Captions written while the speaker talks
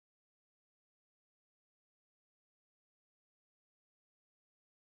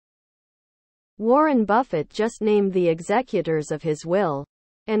Warren Buffett just named the executors of his will.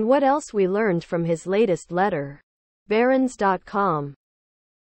 And what else we learned from his latest letter. Barron's.com.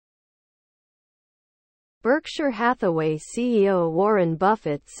 Berkshire Hathaway CEO Warren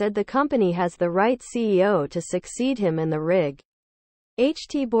Buffett said the company has the right CEO to succeed him in the Rig.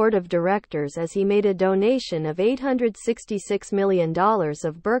 HT board of directors as he made a donation of $866 million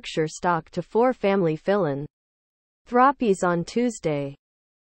of Berkshire stock to four family philanthropies on Tuesday.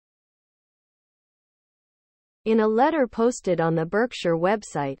 In a letter posted on the Berkshire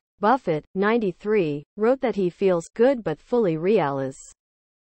website, Buffett, 93, wrote that he feels good but fully realize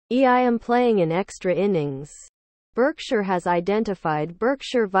I am playing in extra innings. Berkshire has identified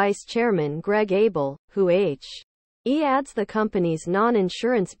Berkshire Vice Chairman Greg Abel, who adds the company's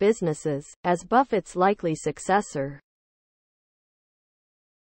non-insurance businesses, as Buffett's likely successor.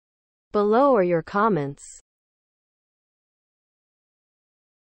 Below are your comments.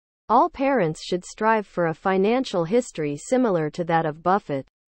 All parents should strive for a financial history similar to that of Buffett.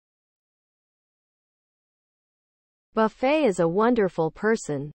 Buffett is a wonderful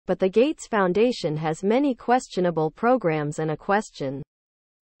person, but the Gates Foundation has many questionable programs and a questionable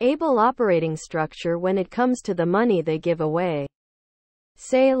operating structure when it comes to the money they give away.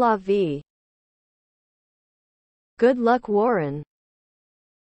 C'est la vie. Good luck, Warren.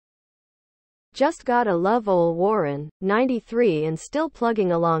 Just gotta love ol' Warren, 93, and still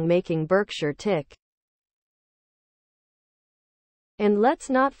plugging along making Berkshire tick. And let's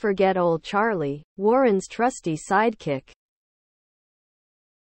not forget old Charlie, Warren's trusty sidekick.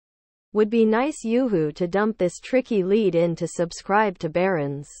 Would be nice Yoo-hoo to dump this tricky lead in to subscribe to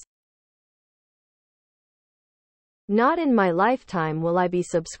Barron's. Not in my lifetime will I be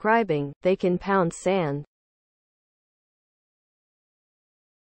subscribing, they can pound sand.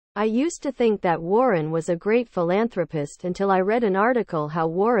 I used to think that Warren was a great philanthropist until I read an article how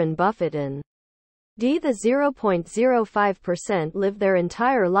Warren Buffett and the 0.05% live their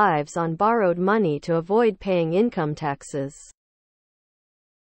entire lives on borrowed money to avoid paying income taxes.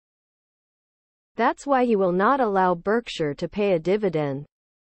 That's why he will not allow Berkshire to pay a dividend.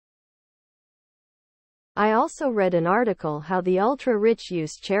 I also read an article how the ultra-rich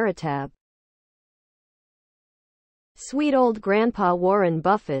use charitable. Sweet old Grandpa Warren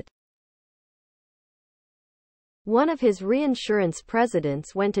Buffett. One of his reinsurance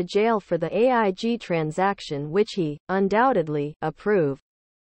presidents went to jail for the AIG transaction which he, undoubtedly, approved.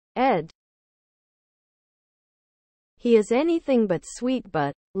 He is anything but sweet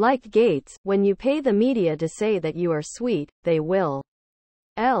but, like Gates, when you pay the media to say that you are sweet, they will.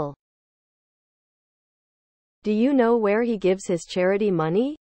 Do you know where he gives his charity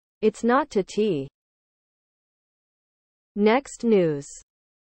money? It's not to T. Next news.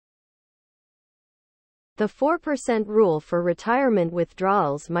 The 4% rule for retirement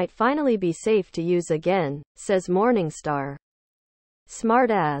withdrawals might finally be safe to use again, says Morningstar. Smart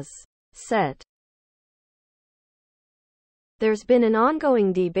as set. There's been an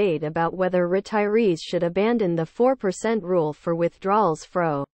ongoing debate about whether retirees should abandon the 4% rule for withdrawals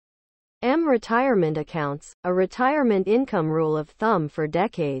from retirement accounts, a retirement income rule of thumb for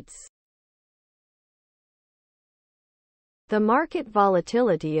decades. The market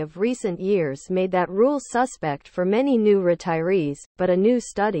volatility of recent years made that rule suspect for many new retirees, but a new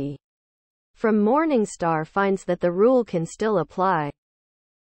study from Morningstar finds that the rule can still apply.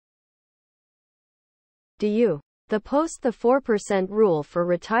 The post the 4% rule for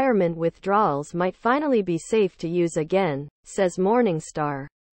retirement withdrawals might finally be safe to use again, says Morningstar.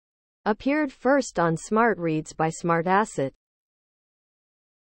 Appeared first on Smart Reads by Smart Asset.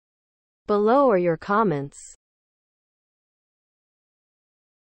 Below are your comments.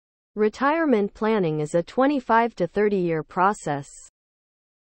 Retirement planning is a 25 to 30-year process.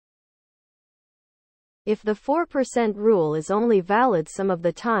 If the 4% rule is only valid some of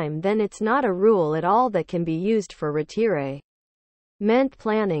the time, then it's not a rule at all that can be used for retirement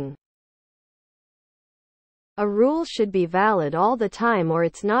planning. A rule should be valid all the time or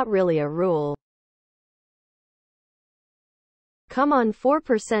it's not really a rule. Come on,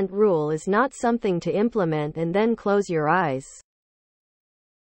 4% rule is not something to implement and then close your eyes.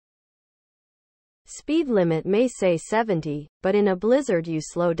 Speed limit may say 70, but in a blizzard you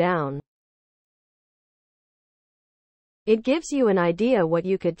slow down. It gives you an idea what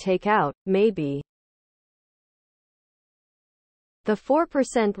you could take out, maybe. The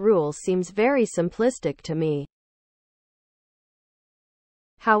 4% rule seems very simplistic to me.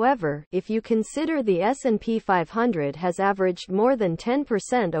 However, if you consider the S&P 500 has averaged more than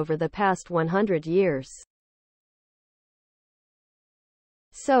 10% over the past 100 years.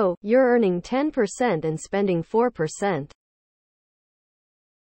 So, you're earning 10% and spending 4%.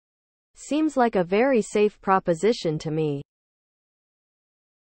 Seems like a very safe proposition to me.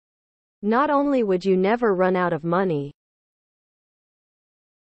 Not only would you never run out of money,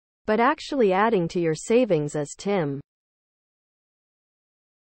 but actually adding to your savings as Tim.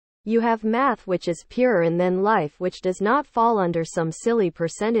 You have math which is pure and then life which does not fall under some silly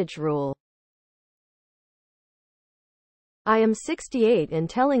percentage rule. I am 68 and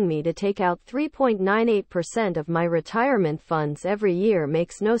telling me to take out 3.98% of my retirement funds every year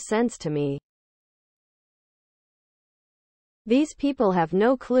makes no sense to me. These people have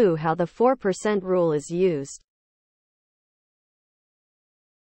no clue how the 4% rule is used.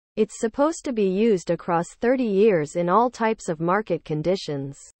 It's supposed to be used across 30 years in all types of market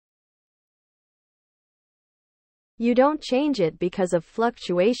conditions. You don't change it because of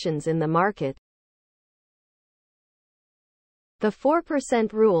fluctuations in the market. The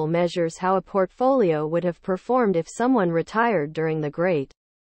 4% rule measures how a portfolio would have performed if someone retired during the Great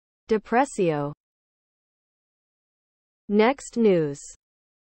Depressio. Next news.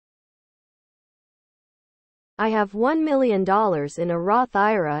 I have $1 million in a Roth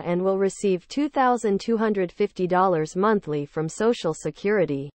IRA and will receive $2,250 monthly from Social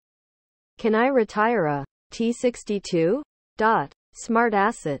Security. Can I retire a T62? Smart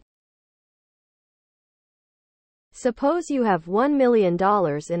asset. Suppose you have $1 million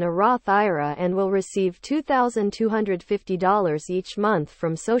in a Roth IRA and will receive $2,250 each month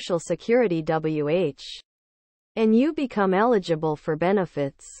from Social Security and you become eligible for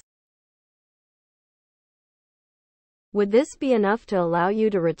benefits. Would this be enough to allow you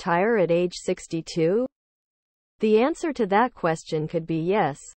to retire at age 62? The answer to that question could be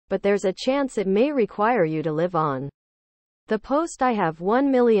yes, but there's a chance it may require you to live on. The post I have $1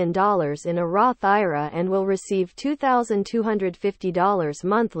 million in a Roth IRA and will receive $2,250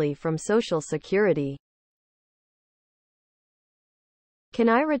 monthly from Social Security. Can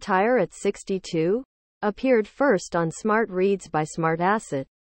I retire at 62? Appeared first on Smart Reads by Smart Asset.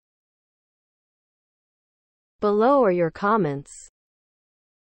 Below are your comments.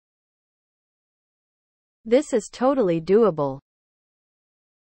 This is totally doable.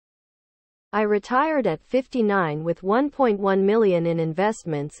 I retired at 59 with $1.1 million in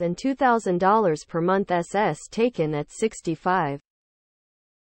investments and $2,000 per month SS taken at 65.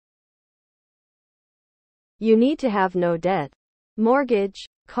 You need to have no debt, mortgage,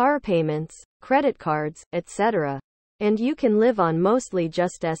 car payments, credit cards, etc. And you can live on mostly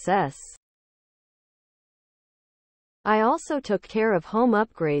just SS. I also took care of home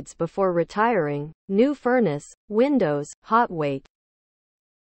upgrades before retiring, new furnace, windows, hot weight.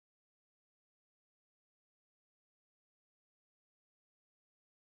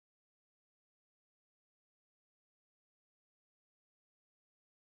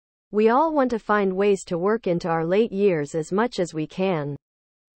 We all want to find ways to work into our late years as much as we can.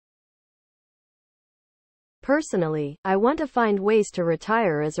 Personally, I want to find ways to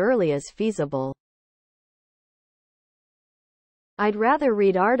retire as early as feasible. I'd rather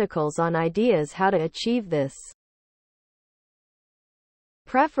read articles on ideas how to achieve this.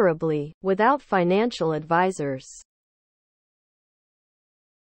 Preferably, without financial advisors.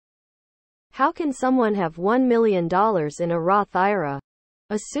 How can someone have $1 million in a Roth IRA?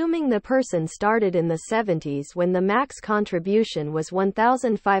 Assuming the person started in the 70s when the max contribution was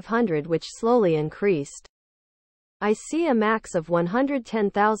 $1,500, which slowly increased. I see a max of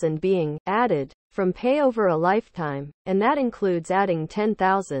 $110,000 being added from pay over a lifetime, and that includes adding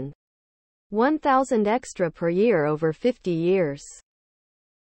 $10,000, $1,000 extra per year over 50 years.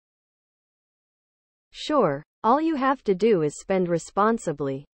 Sure, all you have to do is spend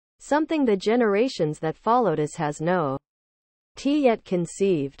responsibly, something the generations that followed us has no yet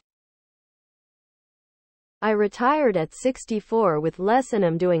conceived. I retired at 64 with less and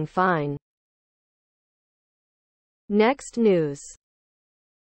am doing fine. Next news.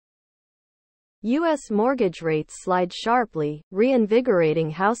 U.S. mortgage rates slide sharply,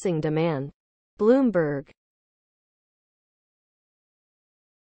 reinvigorating housing demand. Bloomberg.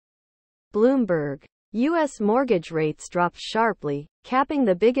 U.S. mortgage rates dropped sharply, capping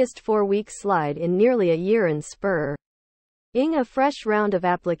the biggest 4-week slide in nearly a year and spurring a fresh round of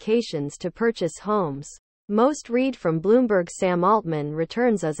applications to purchase homes. Most read from Bloomberg. Sam Altman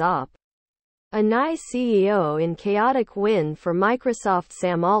returns as Op. A nice CEO in chaotic win for Microsoft.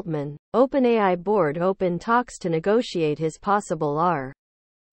 Sam Altman, OpenAI board open talks to negotiate his possible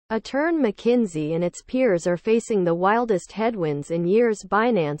a turn. McKinsey and its peers are facing the wildest headwinds in years.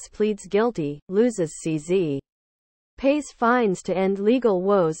 Binance pleads guilty, loses CZ. Pays fines to end legal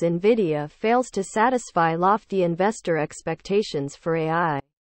woes. Nvidia fails to satisfy lofty investor expectations for AI.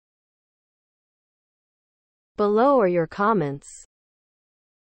 Below are your comments.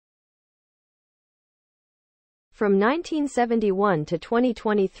 From 1971 to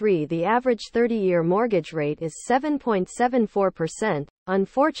 2023, the average 30-year mortgage rate is 7.74%.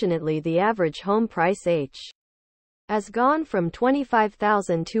 Unfortunately, the average home price has gone from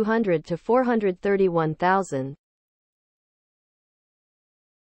 $25,200 to $431,000.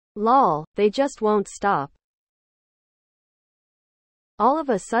 Lol, they just won't stop. All of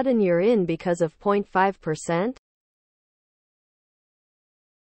a sudden you're in because of 0.5%?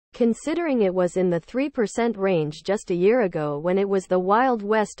 Considering it was in the 3% range just a year ago when it was the Wild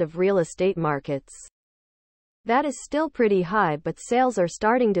West of real estate markets. That is still pretty high, but sales are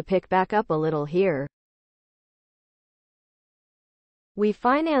starting to pick back up a little here. We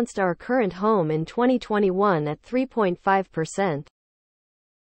financed our current home in 2021 at 3.5%.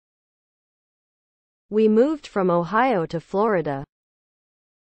 We moved from Ohio to Florida.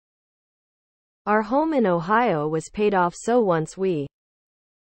 Our home in Ohio was paid off, so once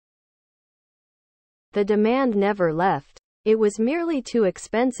the demand never left. It was merely too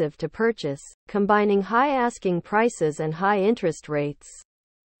expensive to purchase, combining high asking prices and high interest rates.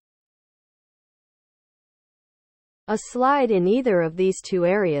 A slide in either of these two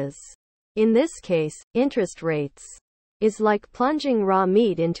areas, in this case, interest rates, is like plunging raw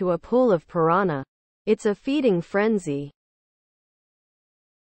meat into a pool of piranha. It's a feeding frenzy.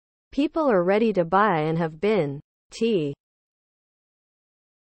 People are ready to buy and have been.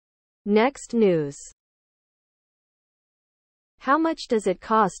 Next news. How much does it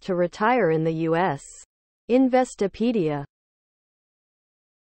cost to retire in the U.S.? Investopedia.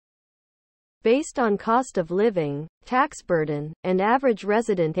 Based on cost of living, tax burden, and average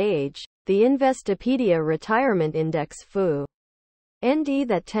resident age, the Investopedia Retirement Index FU.ND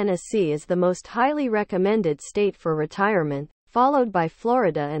that Tennessee is the most highly recommended state for retirement, followed by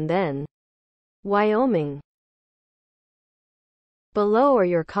Florida and then Wyoming. Below are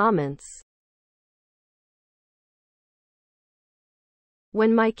your comments.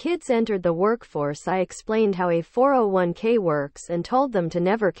 When my kids entered the workforce, I explained how a 401k works and told them to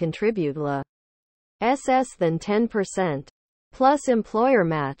never contribute less than 10% plus employer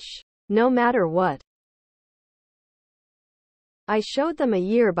match, no matter what. I showed them a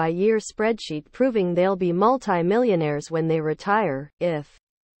year-by-year spreadsheet proving they'll be multi-millionaires when they retire, if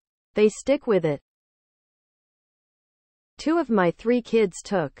they stick with it. 2 of my 3 kids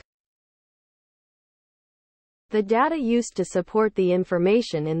took the data used to support the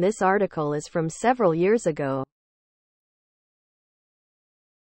information in this article is from several years ago.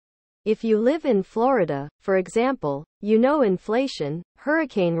 If you live in Florida, for example, you know inflation,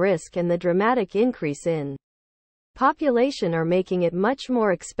 hurricane risk, and the dramatic increase in population are making it much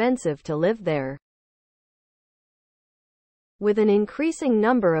more expensive to live there. With an increasing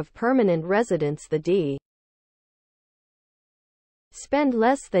number of permanent residents, the spend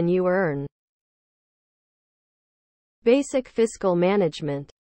less than you earn. Basic fiscal management.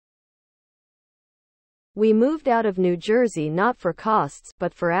 We moved out of New Jersey not for costs,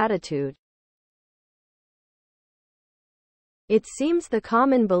 but for attitude. It seems the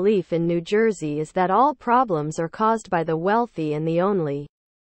common belief in New Jersey is that all problems are caused by the wealthy and the only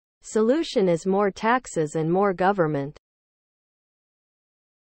solution is more taxes and more government.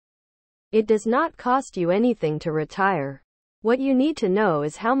 It does not cost you anything to retire. What you need to know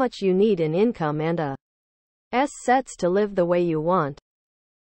is how much you need in income and assets to live the way you want.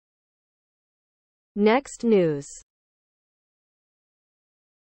 Next news.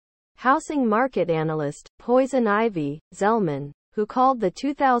 Housing market analyst, Poison Ivy, Zellman, who called the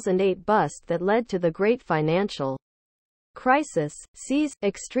 2008 bust that led to the great financial crisis, sees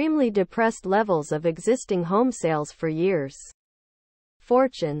extremely depressed levels of existing home sales for years.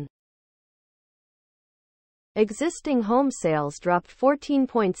 Fortune. Existing home sales dropped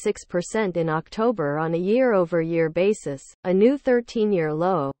 14.6% in October on a year-over-year basis, a new 13-year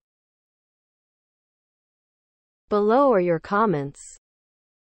low. Below are your comments.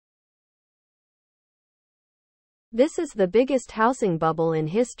 This is the biggest housing bubble in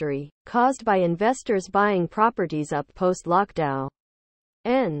history, caused by investors buying properties up post-lockdown.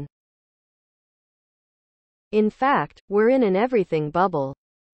 In fact, we're in an everything bubble.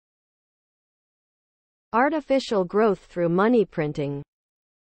 Artificial growth through money printing.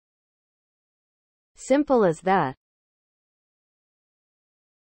 Simple as that.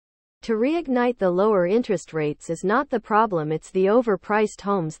 To reignite the lower interest rates is not the problem, it's the overpriced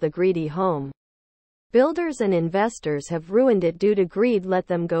homes, the greedy home builders and investors have ruined it due to greed. Let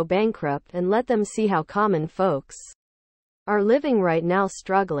them go bankrupt and let them see how common folks are living right now,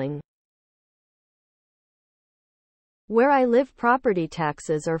 struggling. Where I live, property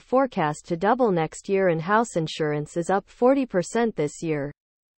taxes are forecast to double next year and house insurance is up 40% this year.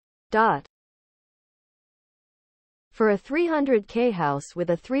 For a $300K house with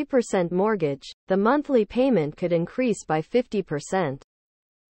a 3% mortgage, the monthly payment could increase by 50%.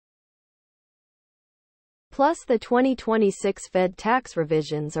 Plus, the 2026 Fed tax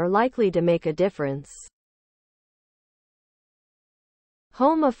revisions are likely to make a difference.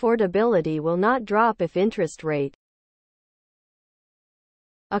 Home affordability will not drop if interest rate.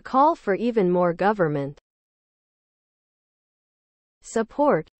 A call for even more government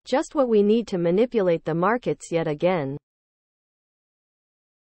support, just what we need to manipulate the markets yet again.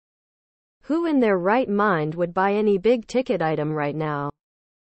 Who in their right mind would buy any big-ticket item right now?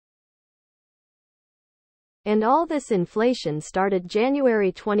 And all this inflation started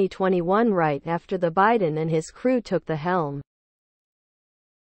January 2021, right after the Biden and his crew took the helm.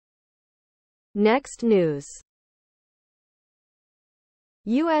 Next news.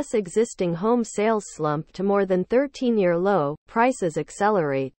 U.S. existing home sales slump to more than 13-year low, prices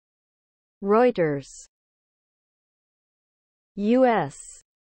accelerate. Reuters. U.S.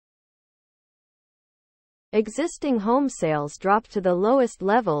 existing home sales dropped to the lowest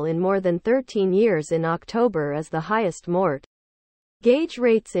level in more than 13 years in October as the highest mortgage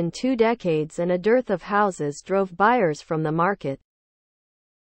rates in 2 decades and a dearth of houses drove buyers from the market.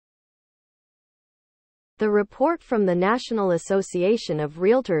 The report from the National Association of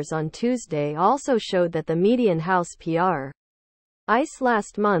Realtors on Tuesday also showed that the median house price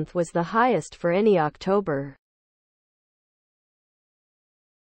last month was the highest for any October.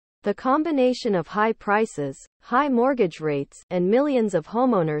 The combination of high prices, high mortgage rates, and millions of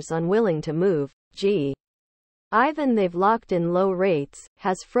homeowners unwilling to move, even they've locked in low rates,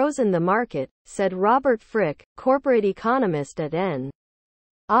 has frozen the market, said Robert Frick, corporate economist at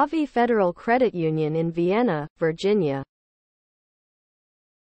Avi Federal Credit Union in Vienna, Virginia.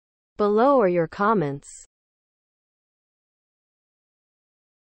 Below are your comments.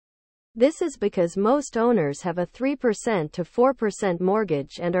 This is because most owners have a 3% to 4%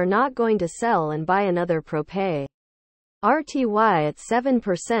 mortgage and are not going to sell and buy another propay RTY at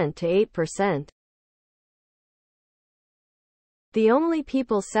 7% to 8%. The only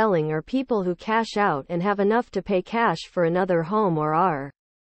people selling are people who cash out and have enough to pay cash for another home or are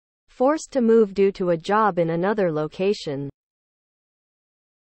forced to move due to a job in another location.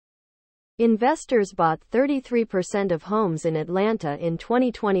 Investors bought 33% of homes in Atlanta in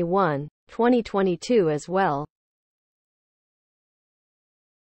 2021, 2022 as well.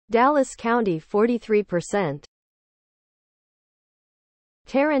 Dallas County 43%.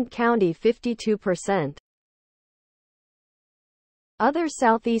 Tarrant County 52%. Other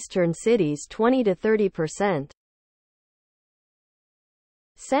southeastern cities 20 to 30%.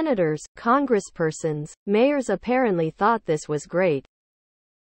 Senators, congresspersons, mayors apparently thought this was great.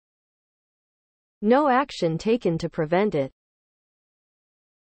 No action taken to prevent it.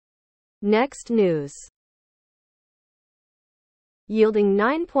 Next news. Yielding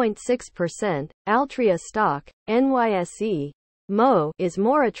 9.6%, Altria stock, NYSE, MO, is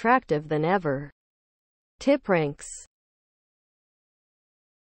more attractive than ever. TipRanks.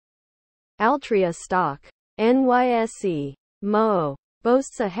 Altria stock, NYSE, MO,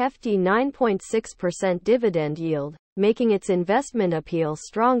 boasts a hefty 9.6% dividend yield, making its investment appeal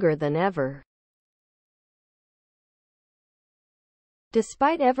stronger than ever.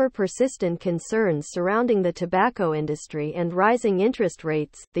 Despite ever-persistent concerns surrounding the tobacco industry and rising interest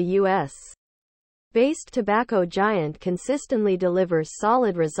rates, the U.S.-based tobacco giant consistently delivers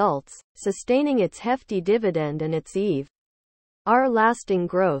solid results, sustaining its hefty dividend and its lasting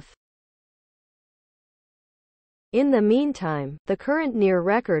growth. In the meantime, the current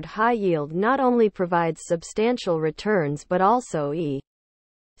near-record high yield not only provides substantial returns but also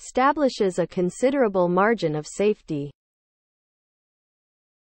establishes a considerable margin of safety.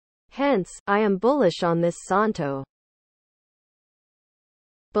 Hence, I am bullish on this Santo.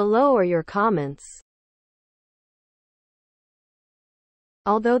 Below are your comments.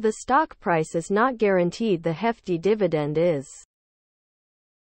 Although the stock price is not guaranteed, the hefty dividend is.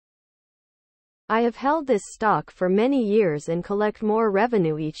 I have held this stock for many years and collect more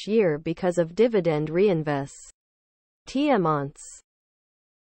revenue each year because of dividend reinvestments.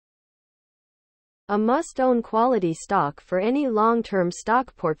 A must-own quality stock for any long-term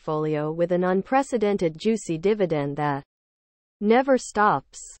stock portfolio with an unprecedented juicy dividend that never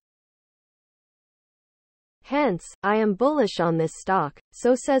stops. Hence, I am bullish on this stock,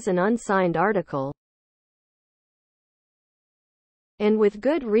 so says an unsigned article. And with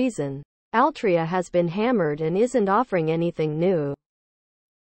good reason. Altria has been hammered and isn't offering anything new.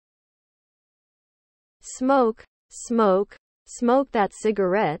 Smoke, smoke, smoke that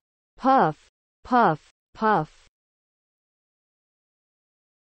cigarette. Puff, puff, puff.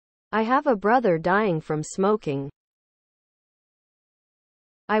 I have a brother dying from smoking.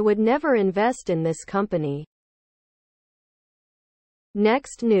 I would never invest in this company.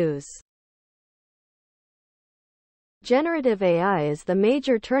 Next news. Generative AI is the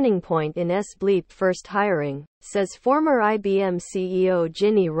major turning point in first hiring, says former IBM CEO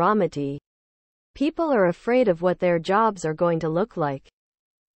Ginni Rometty. People are afraid of what their jobs are going to look like.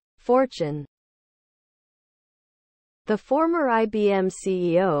 Fortune. The former IBM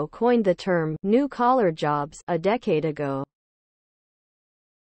CEO coined the term "new-collar jobs" a decade ago.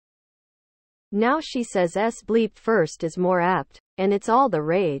 Now she says first is more apt, and it's all the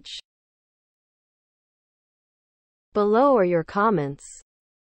rage. Below are your comments.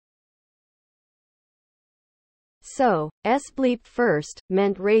 So, first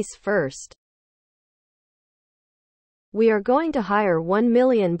meant race first. We are going to hire 1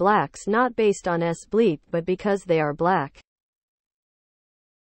 million blacks not based on but because they are black.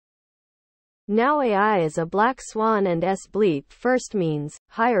 Now AI is a black swan and first means,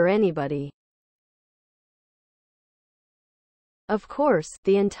 hire anybody. Of course,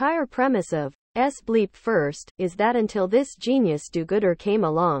 the entire premise of first is that until this genius do-gooder came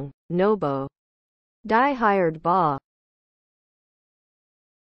along, Nobo Die hired Ba.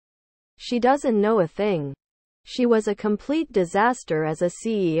 She doesn't know a thing. She was a complete disaster as a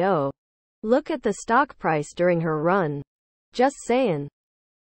CEO. Look at the stock price during her run. Just saying.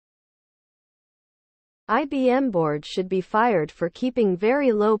 IBM board should be fired for keeping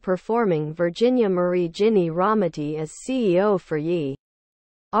very low-performing Virginia Marie Ginni Rometty as CEO for ye.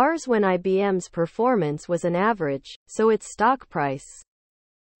 Ours when IBM's performance was an average, so its stock price.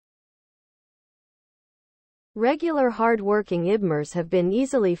 Regular hard-working IBMers have been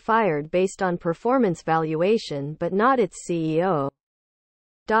easily fired based on performance valuation but not its CEO.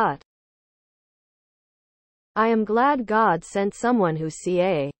 I am glad God sent someone who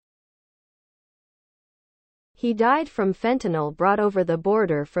CA. He died from fentanyl brought over the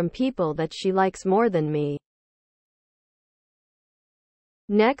border from people that she likes more than me.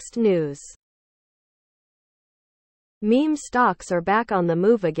 Next news. Meme stocks are back on the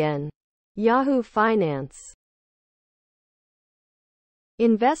move again. Yahoo Finance.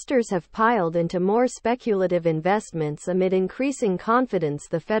 Investors have piled into more speculative investments amid increasing confidence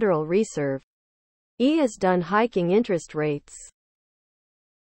the Federal Reserve is done hiking interest rates.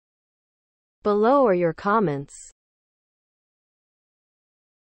 Below are your comments.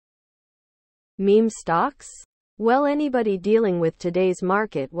 Meme stocks? Well, anybody dealing with today's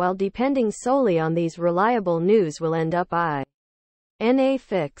market while depending solely on these reliable news will end up in a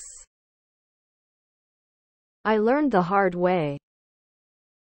fix. I learned the hard way.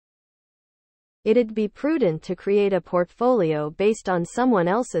 It'd be prudent to create a portfolio based on someone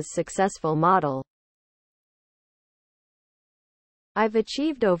else's successful model. I've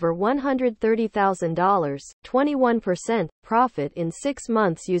achieved over $130,000, 21% profit in 6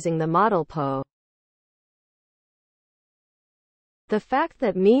 months using the model PO. The fact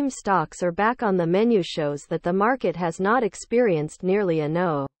that meme stocks are back on the menu shows that the market has not experienced nearly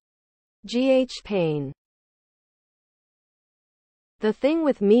a pain. The thing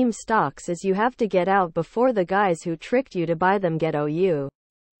with meme stocks is you have to get out before the guys who tricked you to buy them get out.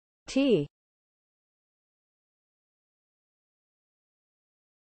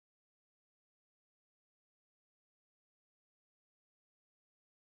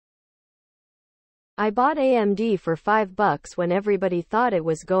 I bought AMD for $5 when everybody thought it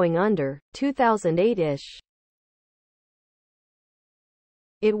was going under, 2008-ish.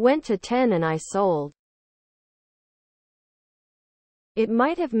 It went to 10 and I sold. It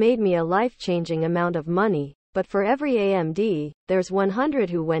might have made me a life-changing amount of money, but for every AMD, there's 100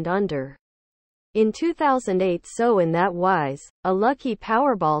 who went under. In 2008, so in that wise, a lucky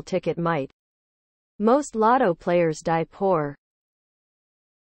Powerball ticket might. Most lotto players die poor.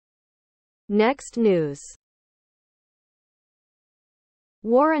 Next news.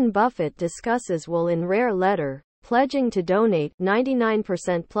 Warren Buffett discusses will in rare letter, pledging to donate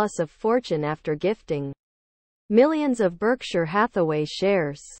 99% plus of fortune after gifting millions of Berkshire Hathaway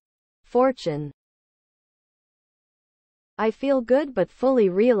shares. Fortune. I feel good but fully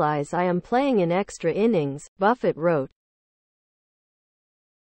realize I am playing in extra innings, Buffett wrote.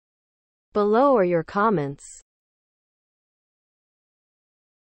 Below are your comments.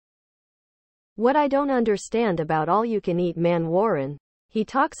 What I don't understand about all-you-can-eat man Warren, he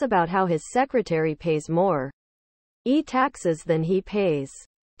talks about how his secretary pays more taxes than he pays.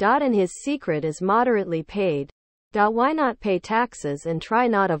 And his secret is moderately paid. Why not pay taxes and try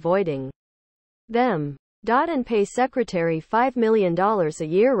not avoiding them? And pay secretary $5 million a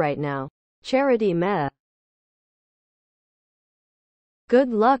year right now. Charity meh. Good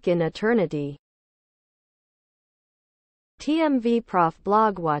luck in eternity. TMV Prof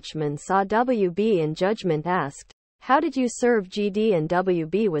blog Watchman saw WB in judgment asked, "How did you serve GD?" and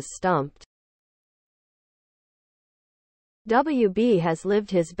WB was stumped. WB has lived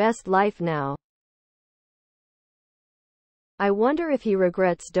his best life now. I wonder if he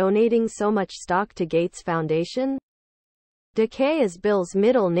regrets donating so much stock to Gates Foundation? Decay is Bill's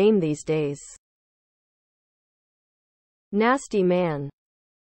middle name these days. Nasty man.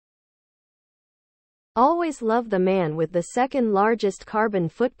 Always love the man with the second largest carbon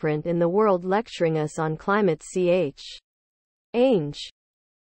footprint in the world lecturing us on climate. Ainge.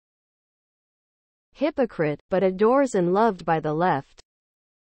 Hypocrite, but adores and loved by the left.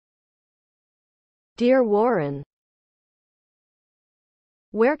 Dear Warren,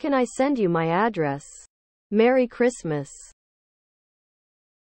 where can I send you my address? Merry Christmas.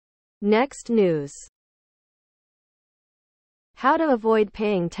 Next news. How to avoid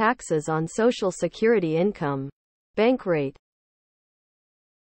paying taxes on Social Security income. Bankrate.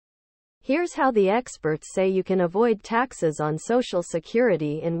 Here's how the experts say you can avoid taxes on Social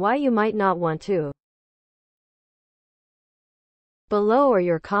Security and why you might not want to. Below are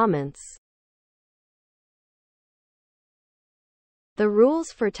your comments. The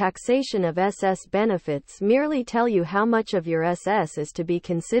rules for taxation of SS benefits merely tell you how much of your SS is to be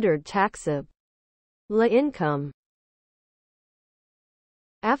considered taxable income.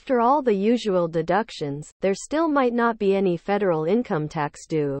 After all the usual deductions, there still might not be any federal income tax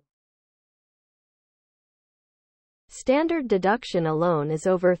due. Standard deduction alone is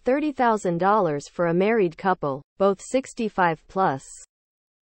over $30,000 for a married couple, both 65 plus.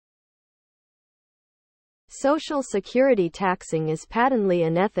 Social Security taxing is patently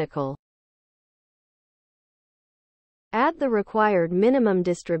unethical. Add the required minimum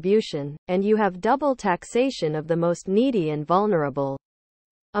distribution, and you have double taxation of the most needy and vulnerable.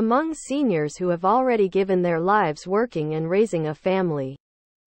 Among seniors who have already given their lives working and raising a family.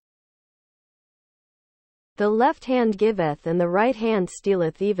 The left hand giveth and the right hand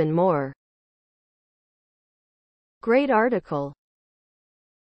stealeth even more. Great article.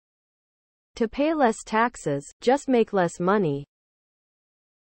 To pay less taxes, just make less money.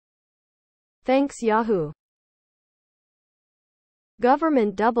 Thanks Yahoo.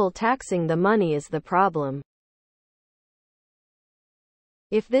 Government double taxing the money is the problem.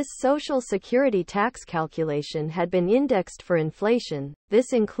 If this Social Security tax calculation had been indexed for inflation,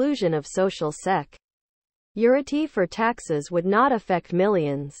 this inclusion of Social Security for taxes would not affect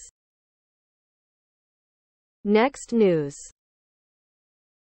millions. Next news.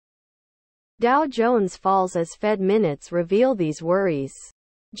 Dow Jones falls as Fed minutes reveal these worries.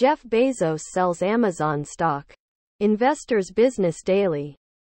 Jeff Bezos sells Amazon stock. Investors Business Daily.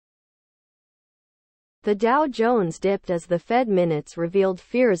 The Dow Jones dipped as the Fed minutes revealed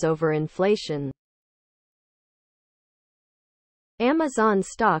fears over inflation. Amazon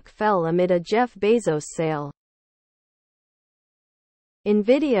stock fell amid a Jeff Bezos sale.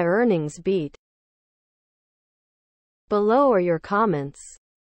 Nvidia earnings beat. Below are your comments.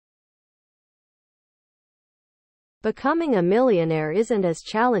 Becoming a millionaire isn't as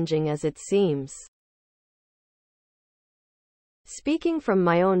challenging as it seems. Speaking from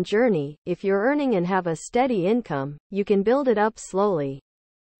my own journey, if you're earning and have a steady income, you can build it up slowly.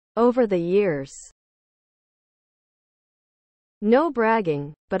 Over the years. No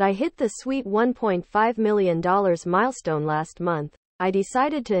bragging, but I hit the sweet $1.5 million milestone last month. I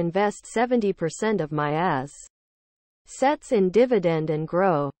decided to invest 70% of my assets in dividend and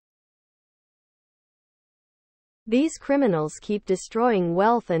grow. These criminals keep destroying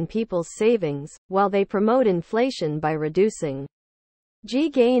wealth and people's savings, while they promote inflation by reducing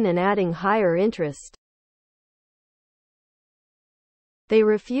gain and adding higher interest. They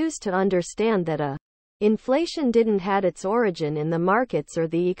refuse to understand that inflation didn't had its origin in the markets or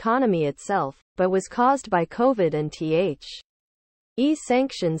the economy itself, but was caused by COVID and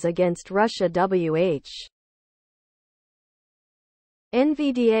sanctions against Russia.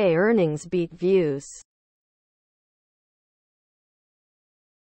 NVDA earnings beat views.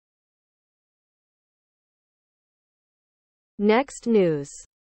 Next news.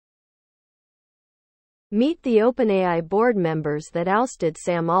 Meet the OpenAI board members that ousted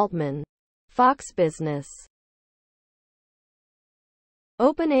Sam Altman. Fox Business.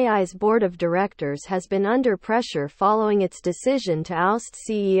 OpenAI's board of directors has been under pressure following its decision to oust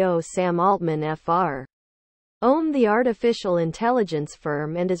CEO Sam Altman. Fr. owned the artificial intelligence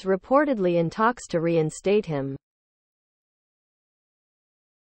firm and is reportedly in talks to reinstate him.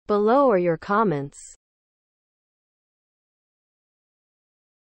 Below are your comments.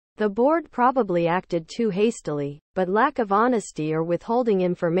 The board probably acted too hastily, but lack of honesty or withholding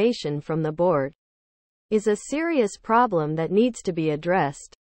information from the board is a serious problem that needs to be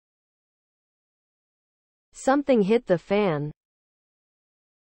addressed. Something hit the fan.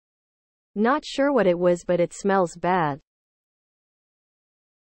 Not sure what it was, but it smells bad.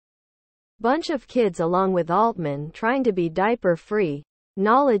 Bunch of kids along with Altman trying to be diaper free.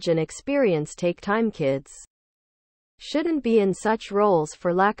 Knowledge and experience take time. Kids shouldn't be in such roles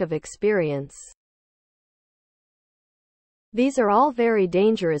for lack of experience. These are all very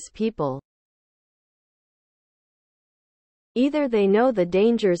dangerous people. Either they know the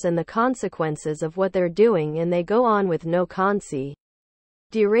dangers and the consequences of what they're doing and they go on with no consideration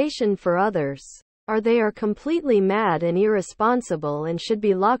for others, or they are completely mad and irresponsible and should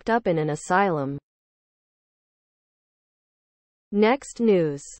be locked up in an asylum. Next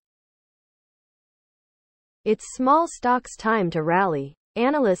news. It's small stocks time to rally.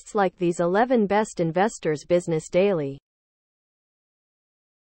 Analysts like these 11 best investors. Business Daily.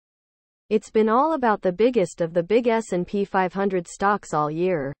 It's been all about the biggest of the big S&P 500 stocks all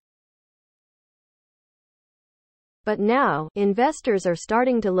year. But now, investors are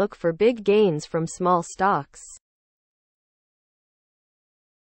starting to look for big gains from small stocks.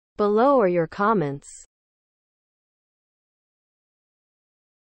 Below are your comments.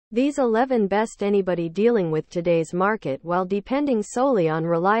 These 11 best anybody dealing with today's market while depending solely on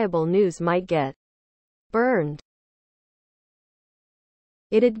reliable news might get burned.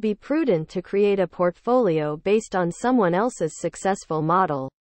 It'd be prudent to create a portfolio based on someone else's successful model.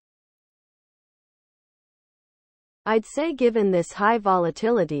 I'd say given this high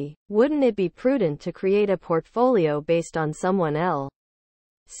volatility, wouldn't it be prudent to create a portfolio based on someone else?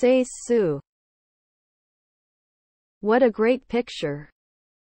 Says Sue. What a great picture.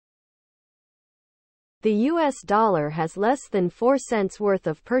 The US dollar has less than 4 cents worth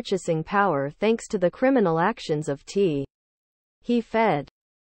of purchasing power thanks to the criminal actions of the Fed.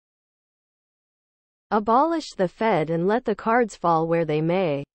 Abolish the Fed and let the cards fall where they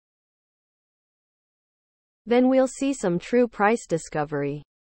may. Then we'll see some true price discovery.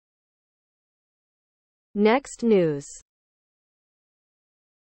 Next news.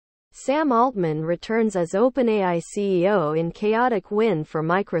 Sam Altman returns as OpenAI CEO in chaotic win for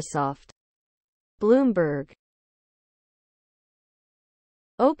Microsoft. Bloomberg.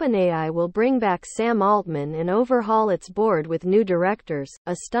 OpenAI will bring back Sam Altman and overhaul its board with new directors,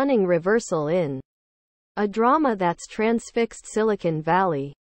 a stunning reversal in a drama that's transfixed Silicon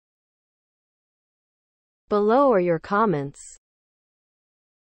Valley. Below are your comments.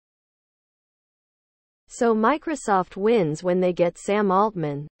 So Microsoft wins when they get Sam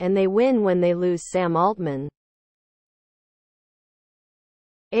Altman, and they win when they lose Sam Altman.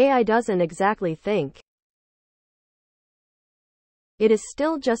 AI doesn't exactly think. It is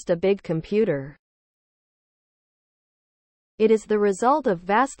still just a big computer. It is the result of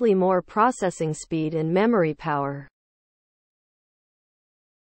vastly more processing speed and memory power,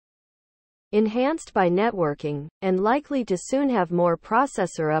 enhanced by networking, and likely to soon have more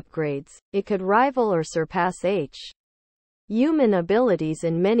processor upgrades. It could rival or surpass human abilities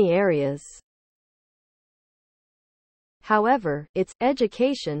in many areas. However, its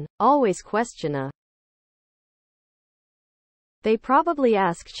education always question. They probably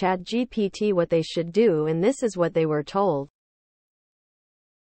ask ChatGPT what they should do, and this is what they were told.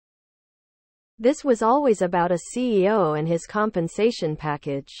 This was always about a CEO and his compensation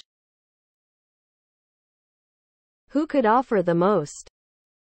package. Who could offer the most?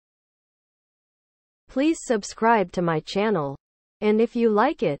 Please subscribe to my channel. And if you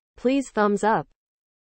like it, please thumbs up.